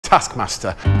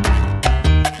Taskmaster.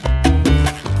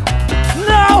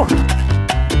 No!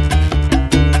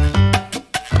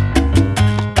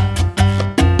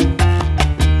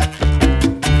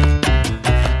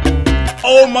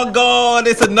 Oh my God,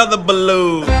 it's another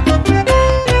balloon.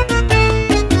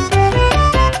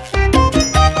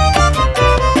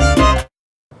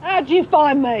 How'd you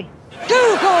find me?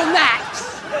 Google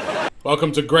Maps!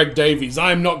 Welcome to Greg Davies.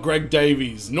 I am not Greg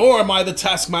Davies, nor am I the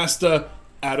Taskmaster,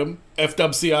 Adam,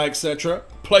 FWCI, etc.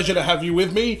 Pleasure to have you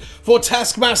with me for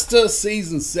Taskmaster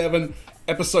Season 7,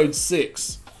 Episode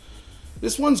 6.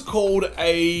 This one's called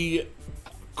A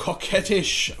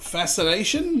Coquettish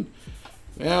Fascination.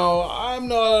 Now, I'm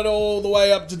not all the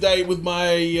way up to date with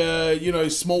my,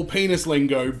 small penis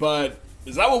lingo, but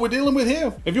is that what we're dealing with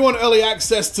here? If you want early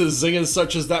access to zingers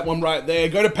such as that one right there,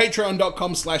 go to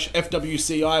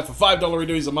patreon.com/FWCI for $5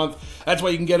 reduce a month. That's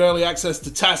where you can get early access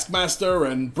to Taskmaster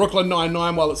and Brooklyn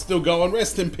Nine-Nine while it's still going.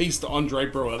 Rest in peace to Andre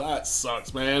Brewer. That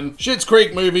sucks, man. Schitt's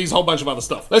Creek movies, whole bunch of other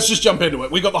stuff. Let's just jump into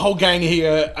it. We got the whole gang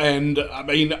here, and I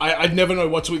mean, I never know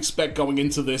what to expect going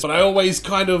into this, but I always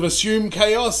kind of assume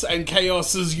chaos, and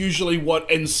chaos is usually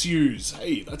what ensues.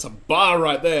 Hey, that's a bar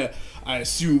right there. I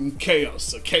assume chaos.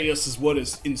 So chaos is what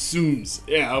ensues.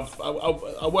 Yeah,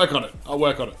 I'll work on it. I'll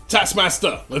work on it.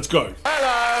 Taskmaster, let's go.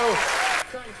 Hello!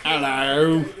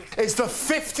 Hello. It's the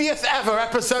 50th ever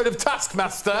episode of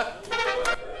Taskmaster.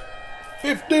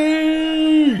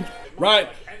 50! Right,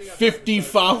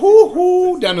 55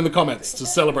 hoo-hoo down in the comments to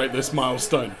celebrate this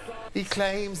milestone. He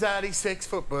claims that he's 6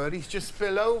 foot, but he's just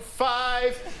below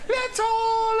 5. Let's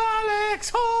all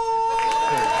Alex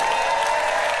home!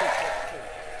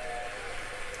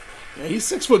 Yeah, he's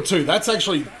 6'2". That's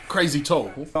actually crazy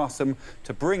tall. Asked them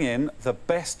to bring in the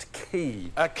best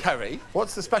key. Kerry,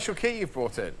 what's the special key you've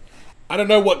brought in? I don't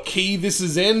know what key this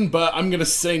is in, but I'm gonna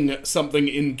sing something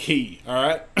in key,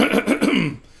 alright?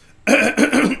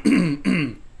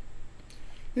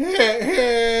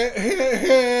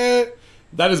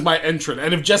 That is my entrant,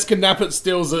 and if Jessica Knappett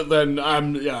steals it, then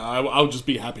I'll just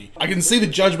be happy. I can see the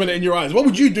judgment in your eyes. What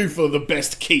would you do for the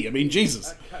best key? I mean,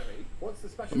 Jesus.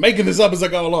 I'm making this up as I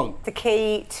go along. The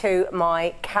key to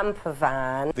my camper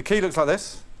van. The key looks like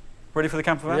this. Ready for the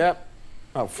camper van? Yep.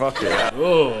 Oh, fuck it.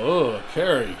 Oh,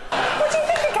 Kerry. What do you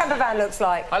think the camper van looks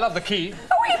like? I love the key. Oh,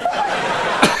 what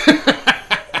do you put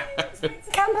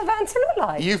camper van to look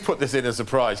like? You've put this in as a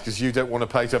prize because you don't want to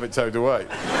pay to have it towed away.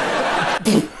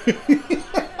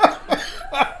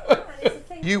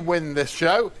 You win this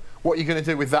show. What are you going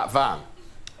to do with that van?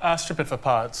 Strip it for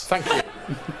parts. Thank you.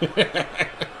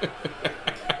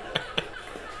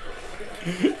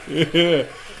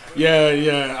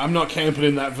 Yeah, I'm not camping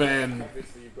in that van,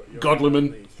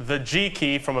 Godliman. The G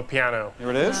key from a piano.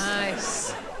 Here it is.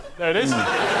 Nice. There it is.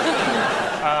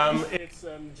 It's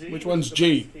G. Which one's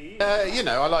G?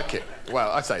 I like it. Well,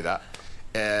 I say that.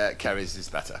 Kerry's is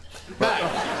better.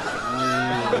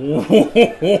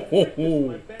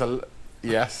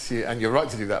 Yes, and you're right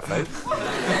to do that, Phil.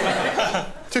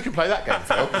 Two can play that game,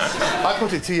 Phil. I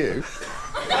put it to you.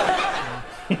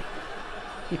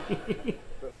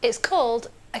 It's called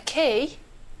a key,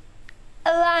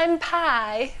 a lime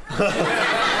pie.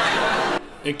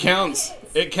 It counts.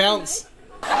 It counts.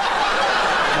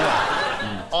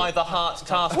 Either heart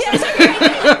task.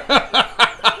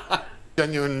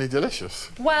 Genuinely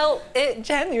delicious. Well, it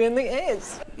genuinely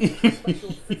is.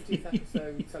 Special 50th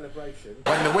episode celebration.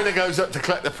 When the winner goes up to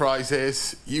collect the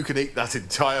prizes, you can eat that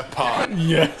entire pie.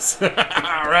 Yes.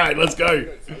 All right, let's go.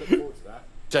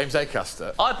 James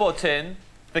Acaster. I brought in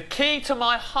the key to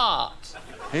my heart.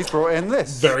 He's brought in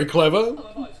this. Very clever.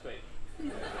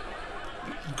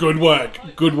 Good work.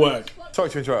 Good work. Sorry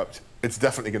to interrupt. It's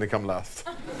definitely going to come last.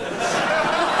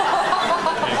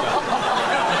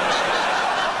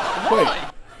 Wait.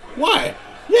 Why?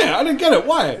 Yeah, I didn't get it.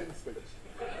 Why?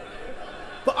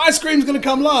 The ice cream's going to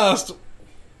come last.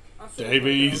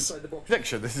 Davies.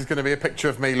 Prediction, this is going to be a picture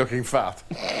of me looking fat.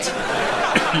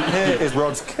 Here is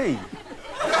Rod's key.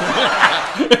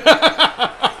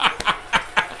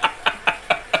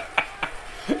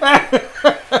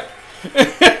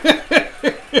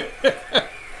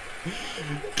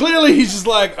 Clearly he's just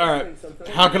like, alright,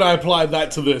 how can I apply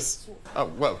that to this? Oh,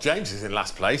 well, James is in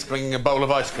last place, bringing a bowl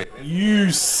of ice cream.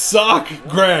 You suck,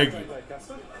 Greg.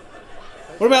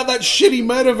 What about that shitty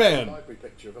murder van?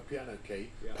 Picture of a piano key.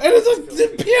 And it's a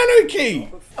piano key.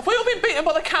 Have we all been beaten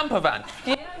by the camper van?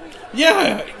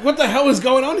 Yeah, what the hell is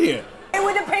going on here? It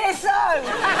would appear so.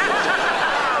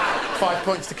 5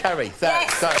 points to Kerry.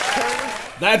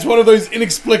 That's one of those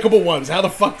inexplicable ones. How the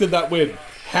fuck did that win?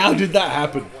 How did that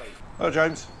happen? Oh,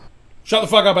 James. Shut the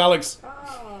fuck up, Alex.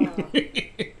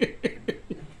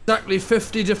 Exactly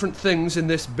 50 different things in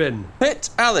this bin. Pit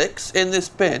Alex in this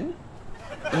bin,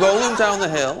 rolling down the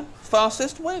hill,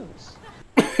 fastest wins.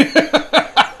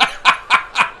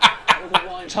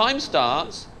 Time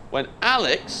starts when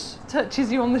Alex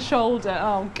Touches you on the shoulder.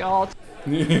 Oh, God.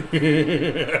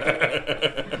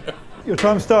 Your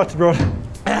time started, Rod.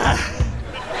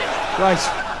 Right.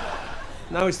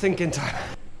 Now it's thinking time.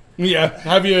 Yeah,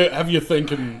 have you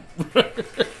thinking.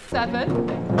 7.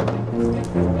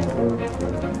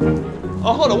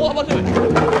 Oh, hold on, what am I doing?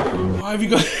 Why have you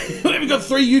got have you got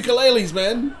 3 ukuleles,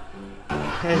 man?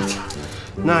 8,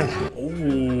 9.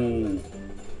 Ooh.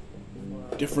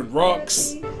 Different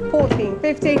rocks. 14,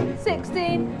 15,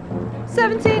 16,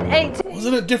 17, 18.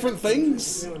 Wasn't it different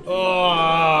things? Oh,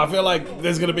 I feel like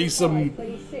there's gonna be some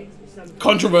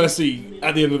controversy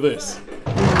at the end of this.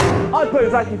 I put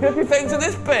exactly 50 things in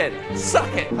this bin.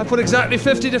 Suck it. I put exactly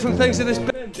 50 different things in this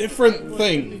bin. Different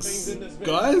things,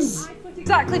 guys.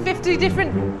 Exactly 50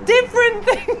 different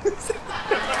things.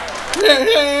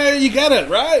 Yeah, you get it,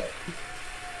 right?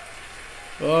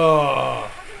 Oh.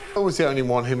 I was the only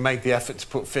one who made the effort to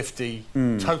put 50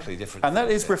 totally different. And that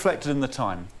is reflected in the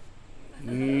time.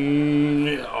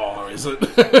 Oh, is it?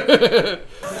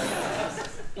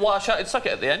 Well, I shouted suck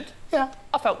it at the end. Yeah.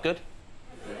 I felt good.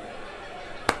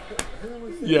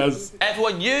 Yes.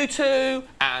 Everyone, you two,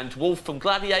 and Wolf from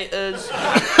Gladiators.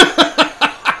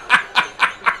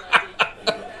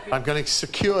 I'm going to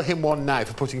secure him one now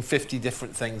for putting 50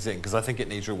 different things in because I think it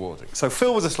needs rewarding. So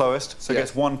Phil was the slowest, so Yeah.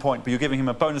 gets 1 point, but you're giving him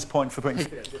a bonus point for putting...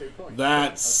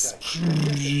 That's...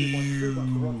 I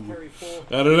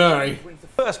don't know.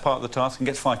 First part of the task and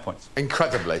gets 5 points.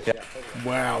 Incredibly. Yeah.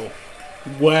 Wow.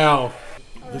 Wow.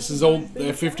 This is all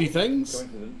their 50 things?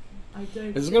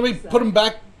 Is it going to be put them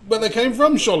back where they came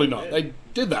from? Surely not. They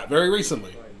did that very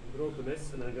recently.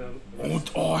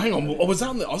 Oh, hang on. Oh, was that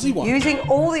on the Aussie one? Using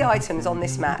all the items on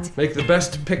this mat. Make the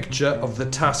best picture of the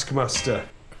Taskmaster.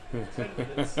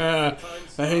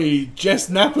 Hey, Jess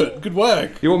Nappert. Good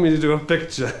work. You want me to do a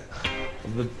picture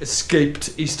of the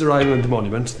escaped Easter Island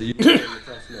monument that you...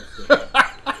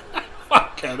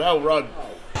 Fucking hell, Rod.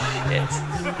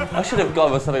 I should have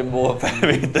gone with something more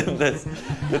varied than this.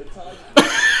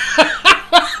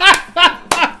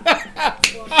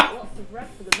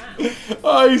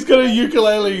 Oh, he's got a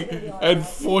ukulele and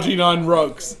 49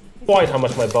 rocks. Quite how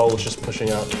much my bulge just pushing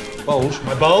out. Bulge?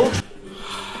 My bulge?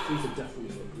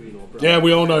 Yeah,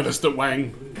 we all noticed it,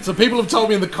 Wang. So people have told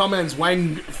me in the comments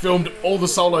Wang filmed all the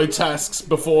solo tasks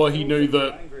before he knew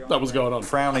that was going on.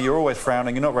 Frowning, you're always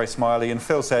frowning, you're not very smiley, and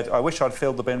Phil said, I wish I'd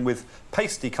filled the bin with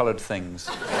pasty-coloured things.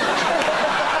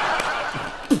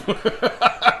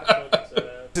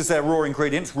 This is their raw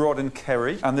ingredients, Rod and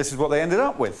Kerry, and this is what they ended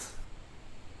up with.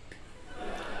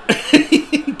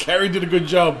 Kerry did a good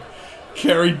job.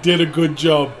 Kerry did a good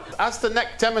job. As the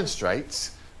neck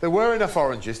demonstrates, there were enough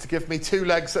oranges to give me 2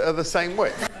 legs that are the same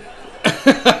width.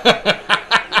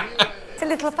 It's a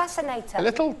little fascinator. A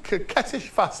little coquettish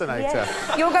fascinator.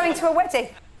 Yes. You're going to a wedding.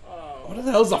 What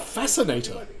the hell's a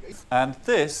fascinator? And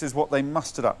this is what they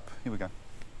mustered up. Here we go.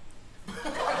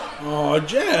 Oh,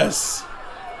 Jess.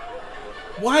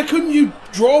 Why couldn't you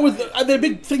draw with... They're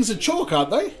big things of chalk,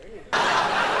 aren't they?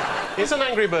 It's an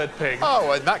Angry Bird pig.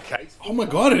 Oh, in that case. Oh my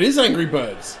god, it is Angry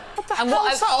Birds. And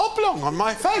what's that oblong on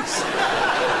my face?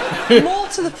 More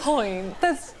to the point,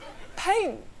 there's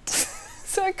paint.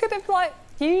 So I could have, like,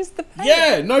 used the paint.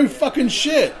 Yeah, no fucking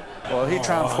shit. Well, he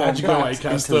transformed how'd you go, that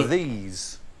Acaster? into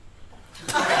these.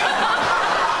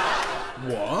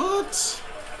 What?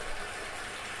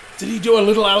 Did he do a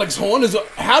little Alex Horn?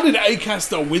 How did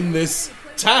Acaster win this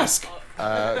task?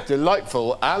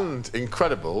 Delightful and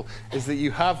incredible is that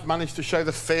you have managed to show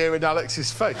the fear in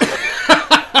Alex's face.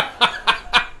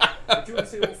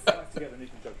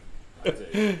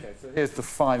 Here's the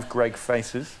 5 Greg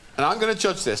faces. And I'm going to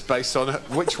judge this based on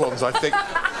which ones I think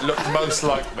look most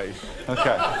like me.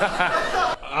 Okay.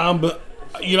 But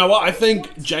you know what? I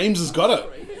think James has got it.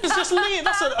 It's just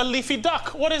that's a leafy duck.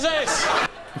 What is this?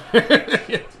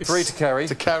 3 to Kerry.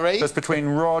 To Kerry. That's between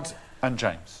Rod and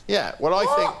James. Yeah, well, I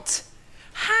think...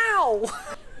 How?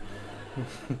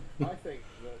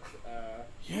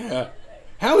 Yeah.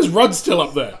 How is Rod still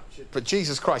up there? But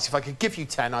Jesus Christ, if I could give you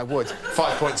 10, I would.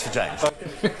 5 points for James.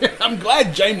 I'm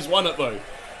glad James won it though.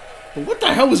 But what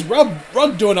the hell was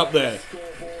Rod doing up there?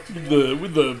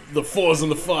 With the 4s and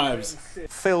the 5s.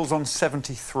 Phil's on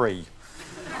 73.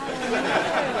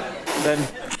 Then...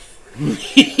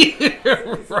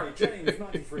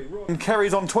 And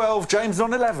Kerry's on 12, James is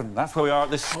on 11. That's where we are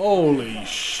at this... Holy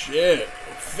shit.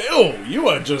 Phil, you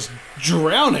are just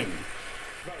drowning.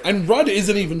 And Rod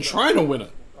isn't even trying to win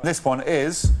it. This one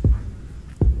is...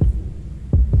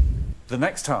 The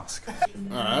next task.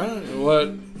 Alright, what?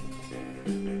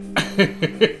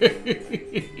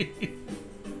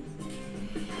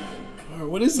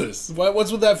 What is this?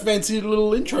 What's with that fancy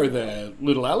little intro there,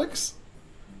 little Alex?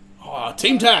 Oh,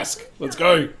 team task. Let's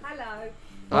go.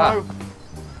 Hello.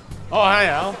 Oh, hey,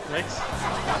 Al. Thanks.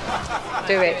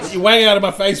 Do it. You Wang out of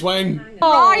my face, Wang.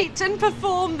 Write and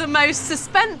perform the most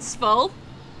suspenseful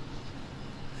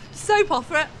soap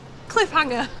opera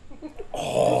cliffhanger.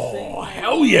 Oh,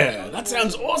 hell yeah. That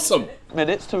sounds awesome.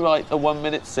 Minutes to write a 1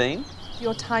 minute scene.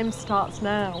 Your time starts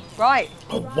now. Right.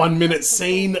 A 1 minute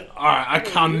scene. Alright,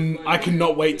 I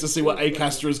cannot wait to see what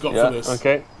Acaster has got for this.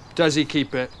 Okay. Does he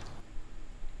keep it?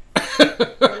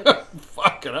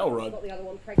 Fucking hell, Rod.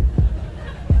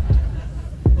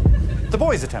 The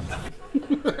boys' attempt.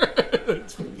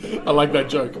 I like that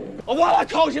joke. And while I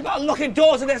told you about locking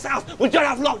doors in this house, we don't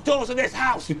have locked doors in this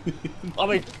house. I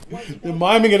mean, You're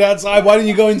miming it outside. Why didn't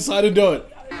you go inside and do it?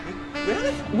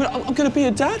 Really? I'm going to be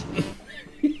a dad?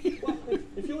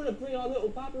 if you want to bring our little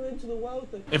babber into the world,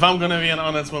 then... If I'm going to be an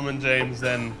honest woman, James,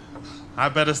 then I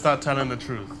better start telling the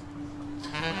truth.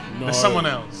 No. There's someone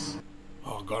else.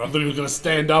 Oh god, I thought he was going to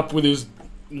stand up with his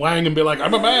wang and be like,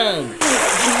 I'm a man.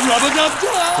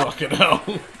 Fucking hell.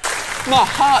 My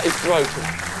heart is broken.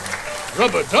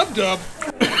 Rub-a-dub-dub.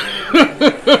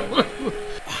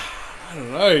 I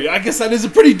don't know. I guess that is a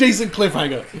pretty decent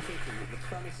cliffhanger.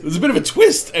 There's a bit of a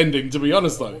twist ending, to be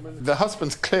honest, though. The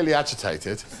husband's clearly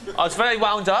agitated. I was very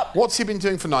wound up. What's he been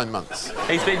doing for 9 months?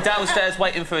 He's been downstairs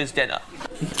waiting for his dinner.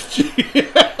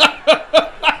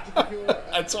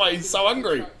 That's why he's so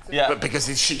hungry. Yeah. But because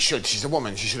she's a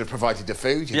woman, she should have provided the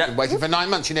food. You've Yeah. been waiting for 9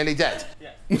 months, you're nearly dead.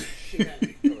 Yeah.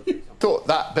 Thought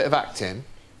that bit of acting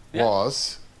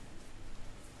was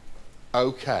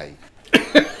okay.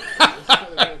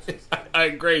 I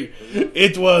agree.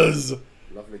 It was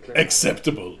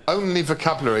acceptable. Only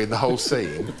vocabulary in the whole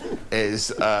scene is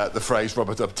the phrase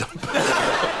rub-a-dub-dub.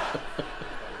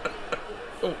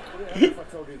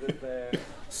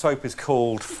 Soap is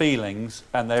called Feelings,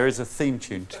 and there is a theme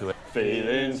tune to it.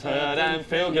 Feelings hurt and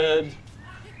feel good.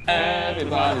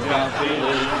 Everybody's got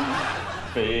feelings.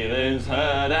 Feelings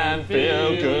hurt and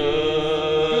feel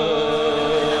good.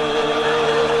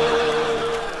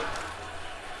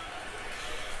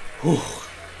 Whew.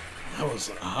 That was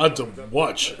hard to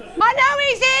watch. I know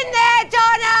he's in there,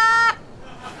 Donna!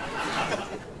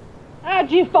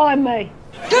 How'd you find me?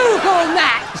 Google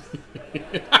that! You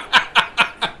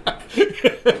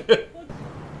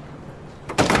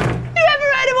ever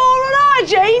heard of oral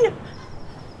hygiene?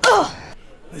 Ugh.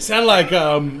 They sound like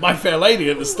My Fair Lady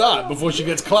at the start before she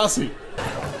gets classy.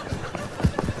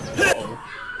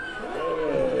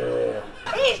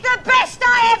 He's the best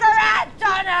I ever had,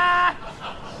 Donna!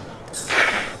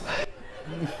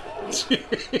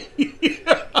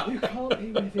 You can't be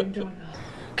with him, Donna.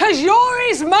 'Cause you're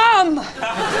his mum!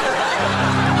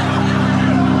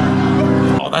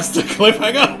 Oh, that's the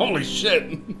cliffhanger? Holy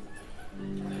shit.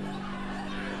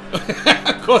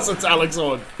 Of course it's Alex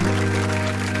Horn.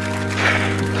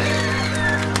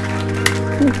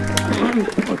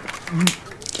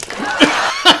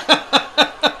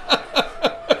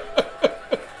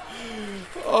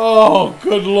 Oh,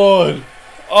 good lord.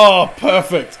 Oh,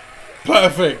 perfect.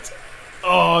 Perfect.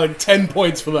 Oh, 10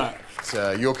 points for that.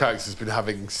 Your character's been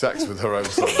having sex with her own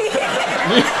son.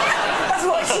 That's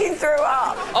what she threw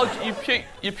up. Oh, you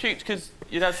puked because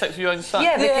you'd had sex with your own son?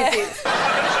 Yeah, because it's...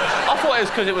 I thought it was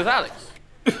because it was Alex.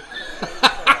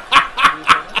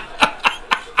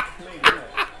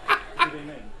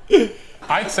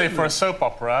 I'd say for a soap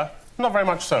opera, not very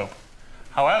much soap.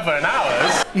 However, in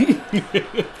ours...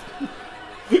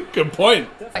 Good point.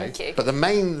 Thank you. But the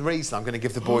main reason I'm going to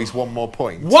give the boys 1 more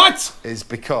point... What? ...is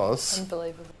because...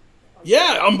 Unbelievable.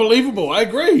 Yeah, unbelievable. I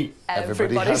agree.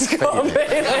 Everybody's has got me.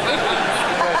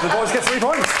 The boys get 3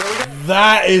 points. There we go.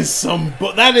 That is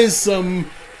some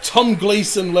Tom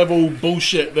Gleason level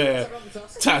bullshit there,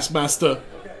 Taskmaster.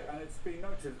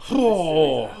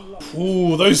 Oh,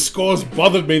 ooh, those scores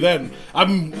bothered me then.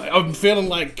 I'm feeling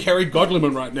like Kerry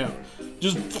Godliman right now.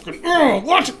 Just fucking,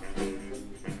 what?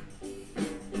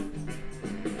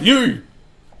 You,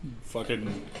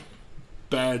 fucking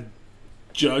bad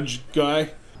judge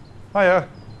guy. Hiya.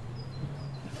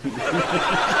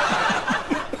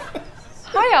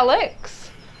 Hi,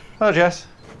 Alex. Hello, Jess.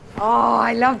 Oh,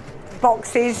 I love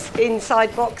boxes,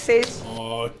 inside boxes.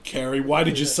 Oh, Kerry, why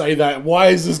did you say that? Why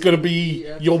is this going to be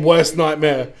your worst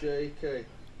nightmare?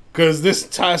 Because this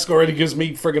task already gives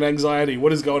me friggin' anxiety.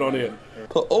 What is going on here?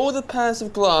 Put all the pairs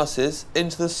of glasses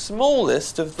into the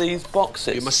smallest of these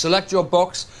boxes. You must select your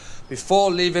box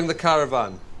before leaving the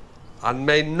caravan and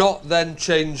may not then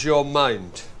change your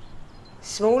mind.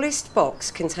 Smallest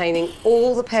box containing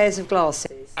all the pairs of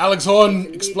glasses. Alex Horn,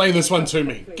 explain this one to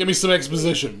me. Give me some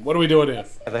exposition. What are we doing here?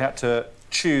 They had to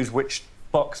choose which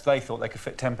box they thought they could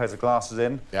fit 10 pairs of glasses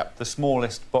in. Yep. The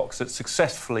smallest box that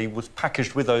successfully was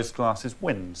packaged with those glasses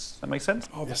wins. That make sense?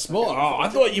 Oh, the small. Oh, I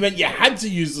thought you meant you had to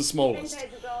use the smallest. 10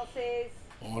 pairs of glasses.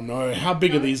 Oh no, how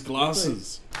big are these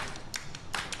glasses?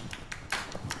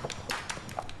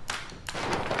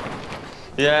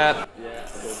 Yeah.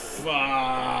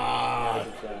 Fuck.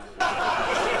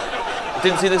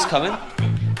 Didn't see this coming.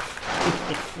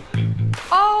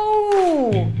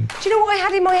 Oh! Do you know what I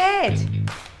had in my head?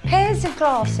 Pairs of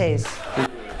glasses.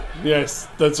 Yes,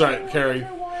 that's right, Kerry.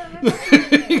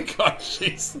 God,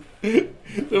 she's a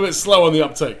little bit slow on the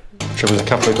uptake. Sure, there's a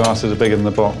couple of glasses are bigger than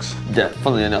the box. Yeah,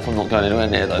 funnily enough, I'm not going anywhere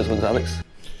near those ones, Alex.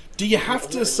 Do you have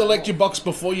to select your box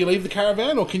before you leave the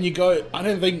caravan, or can you go? I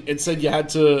don't think it said you had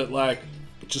to, like,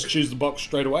 just choose the box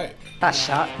straight away. That's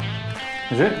shut.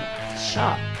 Is it?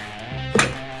 Shut.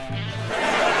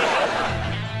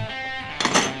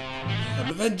 Yeah,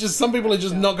 but then just some people are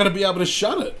just not going to be able to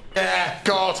shut it. Yeah,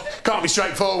 God, can't be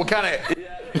straightforward, can it?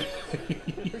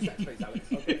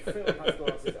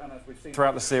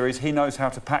 Throughout the series, he knows how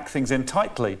to pack things in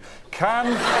tightly. Can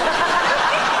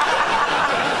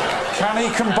he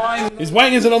combine? His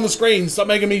wang isn't on the screen. Stop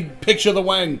making me picture the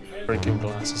wang. Drinking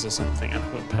glasses or something. I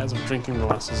put pairs of drinking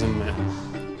glasses in there.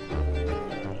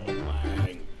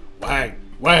 Wang,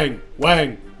 wang,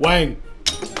 wang, wang.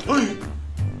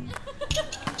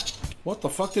 What the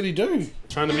fuck did he do?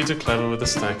 Trying to be too clever with the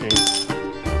stacking.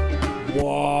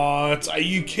 What? Are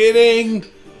you kidding?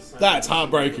 That's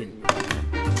heartbreaking.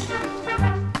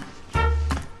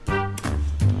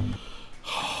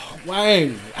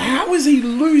 Wang, how is he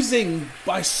losing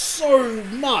by so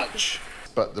much?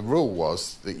 But the rule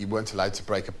was that you weren't allowed to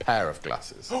break a pair of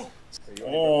glasses.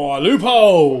 Oh,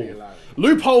 loophole!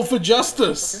 Loophole for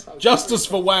justice. Justice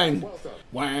for Wang.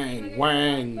 Wang,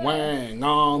 wang, wang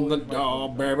on the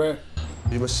door, baby.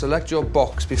 You must select your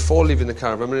box before leaving the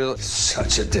caravan.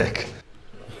 Such a dick.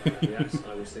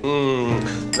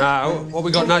 Now, what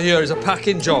we got now here is a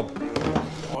packing job.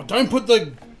 Oh, don't put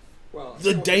the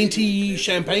dainty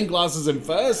champagne glasses in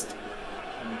first.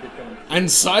 And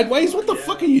sideways? What the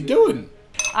fuck are you doing?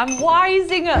 I'm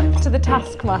wising up to the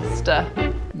Taskmaster.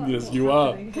 Yes, you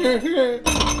are.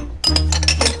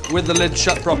 With the lid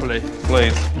shut properly.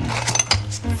 Please.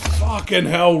 Fucking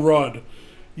hell, Rod.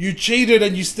 You cheated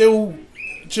and you still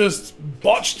just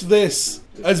botched this.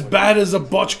 As bad as a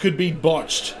botch could be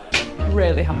botched.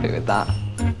 Really happy with that.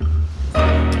 Oh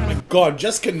my god,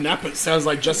 Jessica Knappett sounds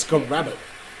like Jessica Rabbit.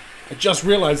 I just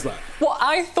realised that. What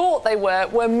I thought they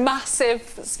were massive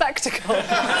spectacles.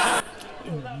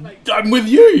 I'm with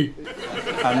you.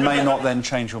 And may not then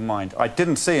change your mind. I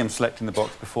didn't see him selecting the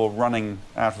box before running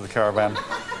out of the caravan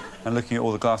and looking at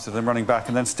all the glasses and running back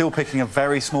and then still picking a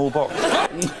very small box.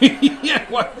 Yeah,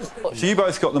 what? So you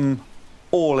both got them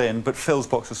all in, but Phil's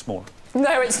box was smaller.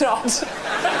 No, it's not.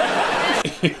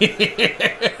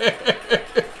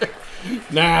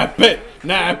 Nap it.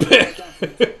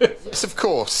 Yes, of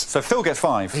course. So Phil gets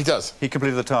 5. He does. He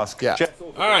completed the task. Yeah.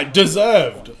 Alright,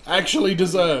 deserved. Actually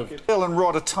deserved. Phil and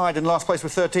Rod are tied in last place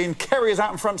with 13. Kerry is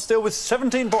out in front still with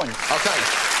 17 points. Okay.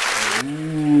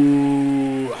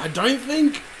 Ooh, I don't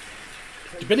think,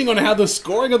 depending on how the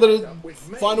scoring of the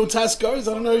final task goes,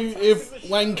 I don't know if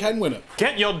Wang can win it.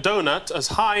 Get your donut as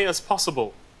high as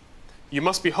possible. You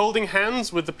must be holding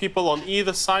hands with the people on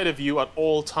either side of you at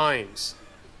all times.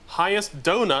 Highest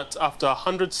donut after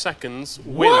 100 seconds wins.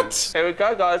 What? Here we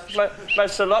go, guys.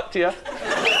 Best of luck to you.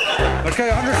 Okay,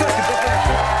 100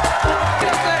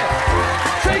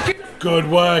 seconds. Good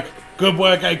work. Good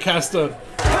work, Acaster.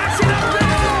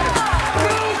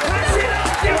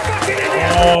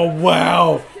 Oh,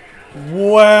 wow.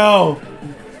 Wow.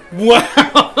 Wow.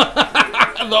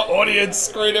 The audience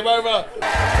screwed him over.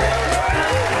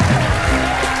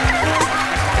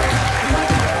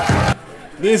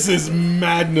 This is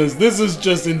madness. This is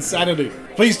just insanity.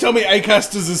 Please tell me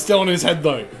Acaster's is still on his head,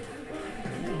 though.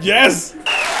 Yes!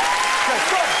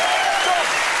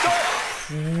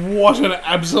 What an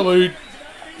absolute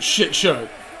shit show.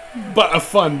 But a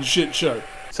fun shit show.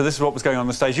 So this is what was going on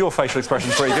the stage. Your facial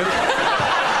expression's pretty good.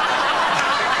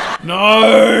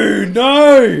 No!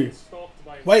 No!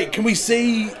 Wait, can we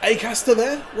see Acaster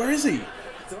there? Where is he?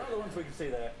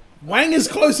 Wang is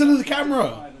closer to the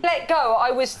camera. Let go. I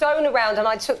was thrown around and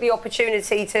I took the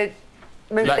opportunity to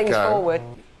move things forward.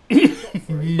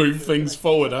 Move things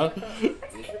forward, huh?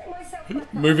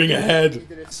 Moving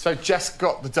ahead. So Jess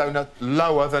got the donut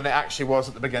lower than it actually was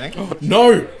at the beginning.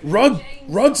 No!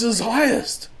 Rod's is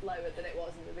highest.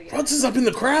 Rod's is up in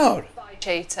the crowd.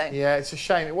 cheating. Yeah, it's a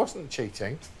shame. It wasn't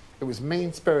cheating. It was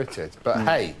mean-spirited. But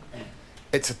hey,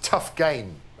 it's a tough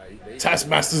game.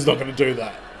 Taskmaster's not going to do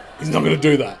that. He's not going to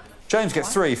do that. James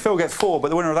gets 3, Phil gets 4, but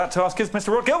the winner of that task is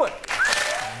Mr. Rod Gilbert.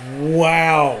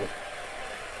 Wow.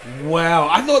 Wow.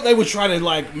 I thought they were trying to,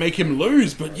 like, make him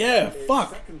lose, but yeah,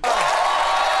 fuck.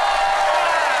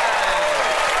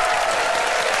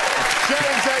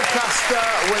 James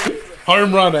Acaster wins.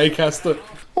 Home run, Acaster.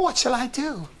 What shall I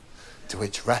do? To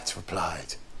which Rat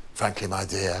replied, frankly, my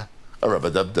dear, a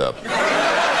rubber-dub-dub.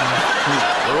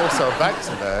 We're also about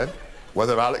to learn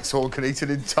whether Alex Horn can eat an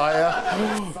entire...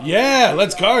 Yeah,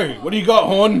 let's go. What do you got,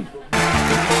 Horn?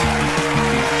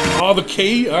 Oh, the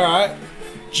key? All right.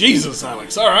 Jesus,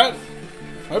 Alex. All right.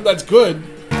 Hope that's good.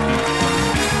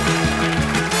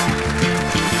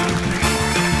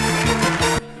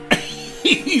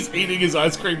 He's eating his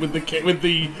ice cream with the key, with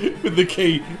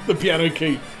the piano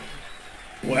key.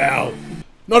 Wow.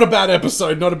 Not a bad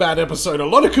episode, not a bad episode. A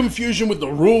lot of confusion with the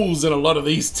rules in a lot of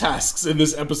these tasks in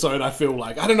this episode, I feel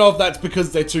like. I don't know if that's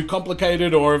because they're too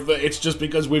complicated or if it's just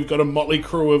because we've got a motley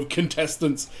crew of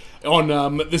contestants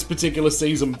on this particular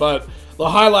season, but the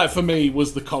highlight for me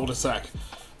was the Cul De Sac.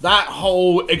 That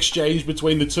whole exchange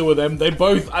between the two of them, they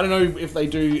both, I don't know if they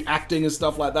do acting and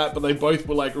stuff like that, but they both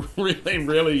were like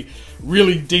really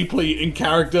deeply in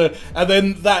character. And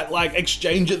then that like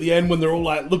exchange at the end when they're all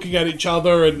like looking at each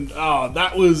other and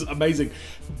that was amazing.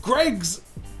 Greg's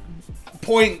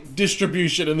point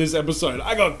distribution in this episode,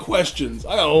 I got questions.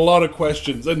 I got a lot of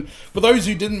questions. And for those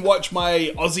who didn't watch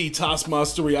my Aussie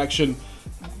Taskmaster reaction,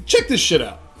 check this shit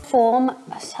out. Form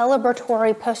a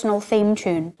celebratory personal theme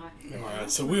tune.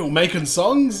 Alright, so we all making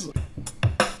songs?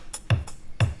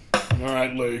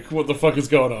 Alright, Luke, what the fuck is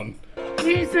going on?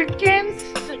 He's against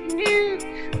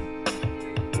nuke.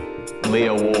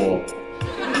 Leah War.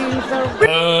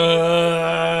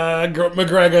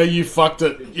 McGregor, you fucked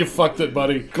it. You fucked it,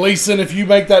 buddy. Gleason, if you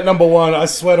make that #1, I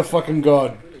swear to fucking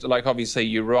God. Like, obviously,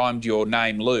 you rhymed your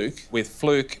name Luke with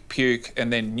fluke, puke,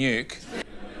 and then nuke.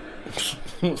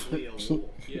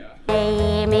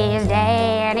 Name is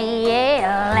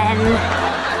Danielle and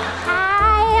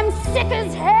I am sick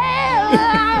as hell.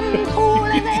 I'm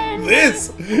cooler than This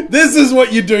is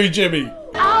what you do, Jimmy.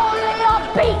 only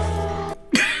a beast.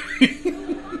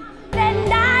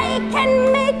 And I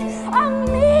can make a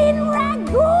mean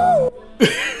ragu.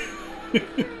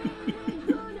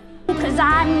 'Cause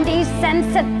I'm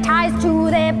desensitized to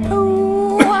their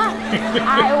poo.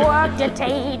 I worked at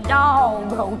a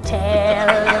dog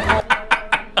hotel.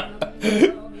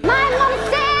 My mom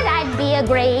said I'd be a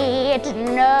great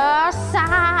nurse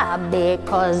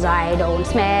because I don't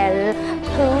smell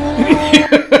poo.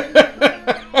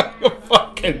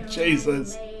 Fucking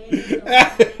Jesus.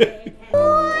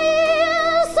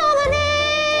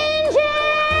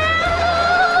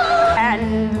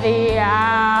 And the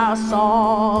ass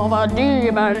of a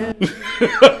demon.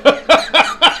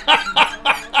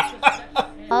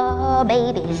 Oh,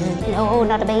 babies. No,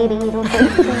 not a baby. Don't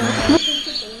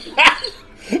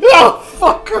Oh,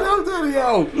 fucking hell,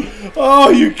 Danielle! Oh,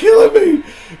 you're killing me!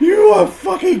 You are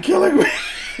fucking killing me!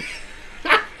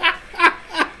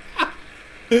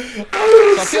 So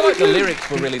I feel like the lyrics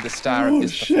were really the star of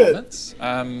this performance.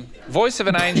 Voice of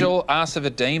an angel, ass of a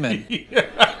demon.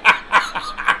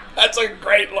 That's a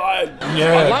great line. I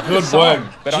Yeah, love good the song,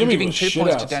 work. but Jimmy I'm giving was 2 shit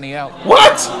points to house. Danielle.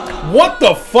 What? What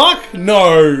the fuck?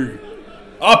 No.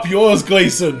 Up yours,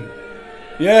 Gleason.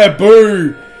 Yeah,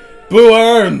 boo. Boo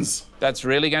earns. That's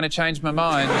really going to change my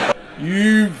mind.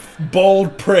 You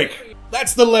bald prick.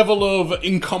 That's the level of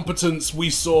incompetence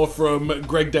we saw from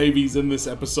Greg Davies in this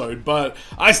episode, but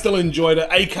I still enjoyed it.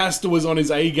 Acaster was on his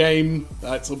A game.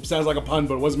 That sounds like a pun,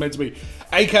 but it wasn't meant to be.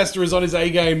 Acaster is on his A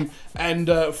game, and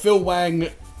Phil Wang,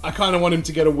 I kind of want him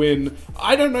to get a win.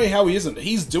 I don't know how he isn't.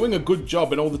 He's doing a good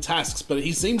job in all the tasks, but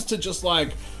he seems to just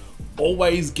like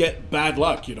always get bad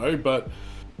luck, you know, but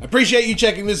I appreciate you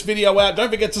checking this video out. Don't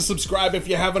forget to subscribe if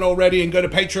you haven't already and go to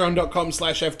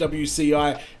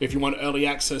patreon.com/FWCI if you want early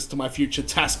access to my future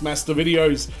Taskmaster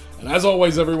videos. And as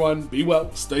always, everyone, be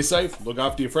well, stay safe, look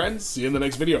after your friends. See you in the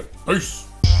next video. Peace.